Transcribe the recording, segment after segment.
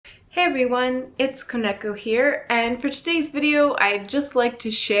Hey everyone, it's Koneko here, and for today's video I'd just like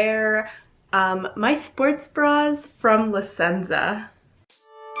to share my sports bras from Senza.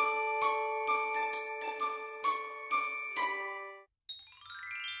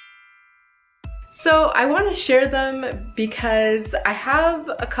 So I want to share them because I have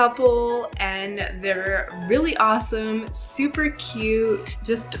a couple and they're really awesome, super cute,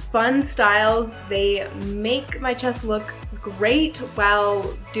 just fun styles. They make my chest look great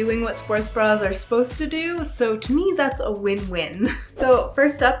while doing what sports bras are supposed to do, so to me that's a win-win. So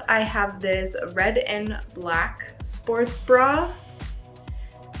first up I have this red and black sports bra.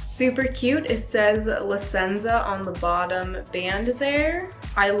 Super cute. It says Senza on the bottom band there.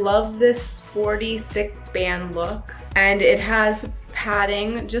 I love this sporty thick band look, and it has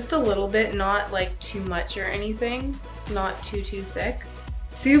padding just a little bit, not like too much or anything. It's not too thick.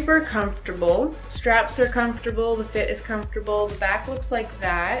 Super comfortable. Straps are comfortable, the fit is comfortable. The back looks like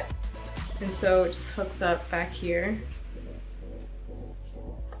that, and so it just hooks up back here.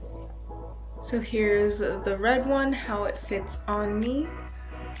 So here's the red one, how it fits on me.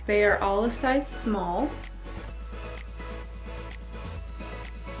 They are all a size small.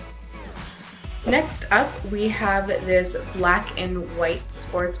 Next up, we have this black and white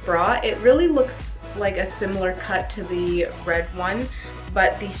sports bra. It really looks like a similar cut to the red one,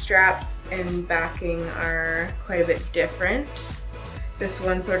 but the straps and backing are quite a bit different. This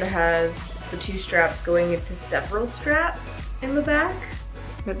one sort of has the two straps going into several straps in the back.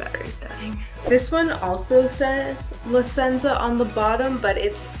 My battery's dying. This one also says Senza on the bottom, but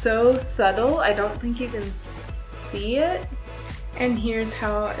it's so subtle, I don't think you can see it. And here's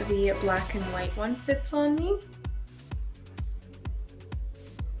how the black and white one fits on me.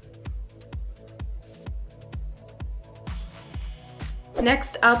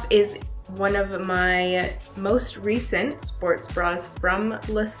 Next up is one of my most recent sports bras from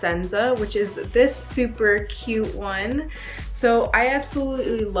Senza, which is this super cute one. So I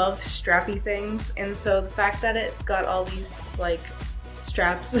absolutely love strappy things, and so the fact that it's got all these like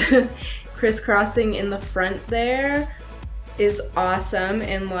straps crisscrossing in the front there is awesome,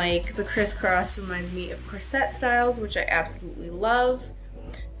 and like the crisscross reminds me of corset styles, which I absolutely love.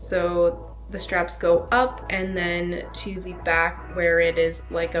 So the straps go up and then to the back where it is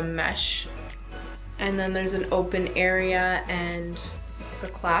like a mesh, and then there's an open area and the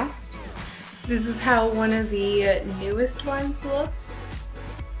clasps. This is how one of the newest ones looks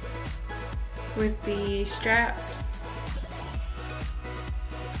with the straps.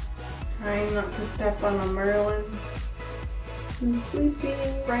 Trying not to step on a Merlin. I'm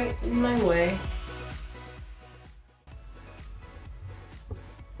sleeping right in my way.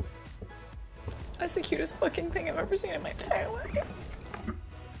 That's the cutest fucking thing I've ever seen in my entire life.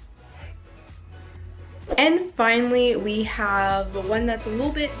 And finally, we have one that's a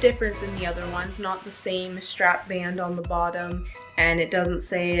little bit different than the other ones, not the same strap band on the bottom, and it doesn't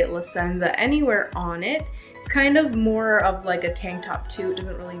say Senza anywhere on it. It's kind of more of like a tank top too. It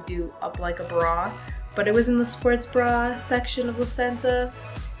doesn't really do up like a bra, but it was in the sports bra section of Senza,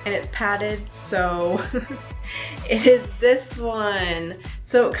 and it's padded, so it is this one.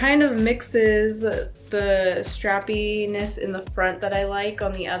 So it kind of mixes the strappiness in the front that I like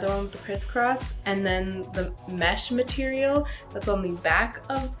on the other one with the crisscross, and then the mesh material that's on the back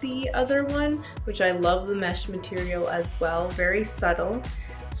of the other one, which I love the mesh material as well. Very subtle.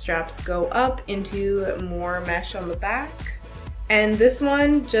 Straps go up into more mesh on the back. And this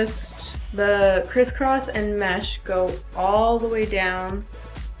one, just the crisscross and mesh go all the way down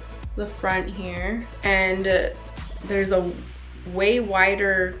the front here, and there's a way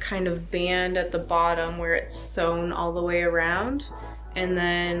wider kind of band at the bottom where it's sewn all the way around, and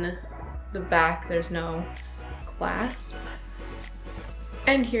then the back there's no clasp.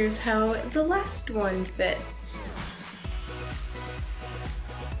 And here's how the last one fits.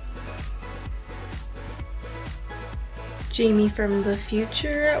 Jamie from the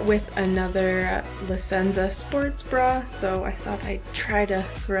future with another Senza sports bra, so I thought I'd try to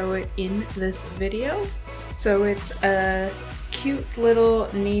throw it in this video. So it's a cute little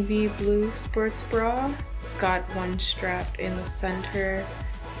navy blue sports bra. It's got one strap in the center,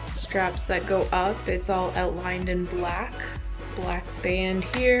 straps that go up. It's all outlined in black. Black band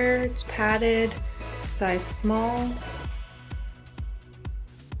here, it's padded, size small.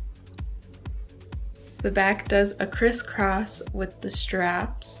 The back does a crisscross with the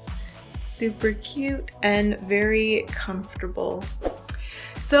straps. Super cute and very comfortable.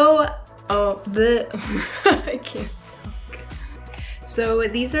 So, I can't talk. So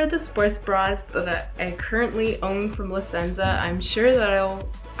these are the sports bras that I currently own from Senza. I'm sure that I'll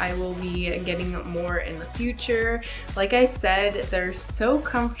I will be getting more in the future. Like I said, they're so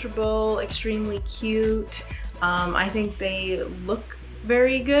comfortable, extremely cute. I think they look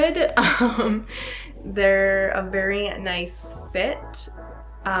very good. They're a very nice fit.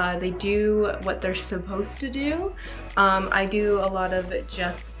 They do what they're supposed to do. I do a lot of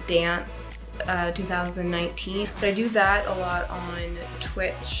Just Dance 2019, but I do that a lot on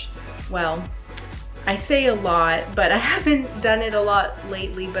Twitch. Well, I say a lot, but I haven't done it a lot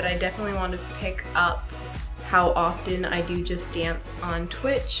lately, but I definitely want to pick up how often I do Just Dance on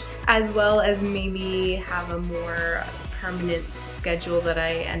Twitch, as well as maybe have a more permanent schedule that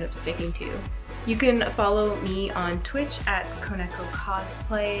I end up sticking to. You can follow me on Twitch at Koneko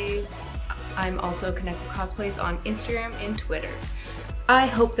Cosplays. I'm also Koneko Cosplays on Instagram and Twitter. I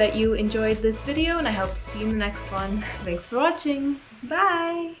hope that you enjoyed this video, and I hope to see you in the next one. Thanks for watching.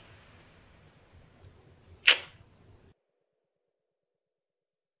 Bye!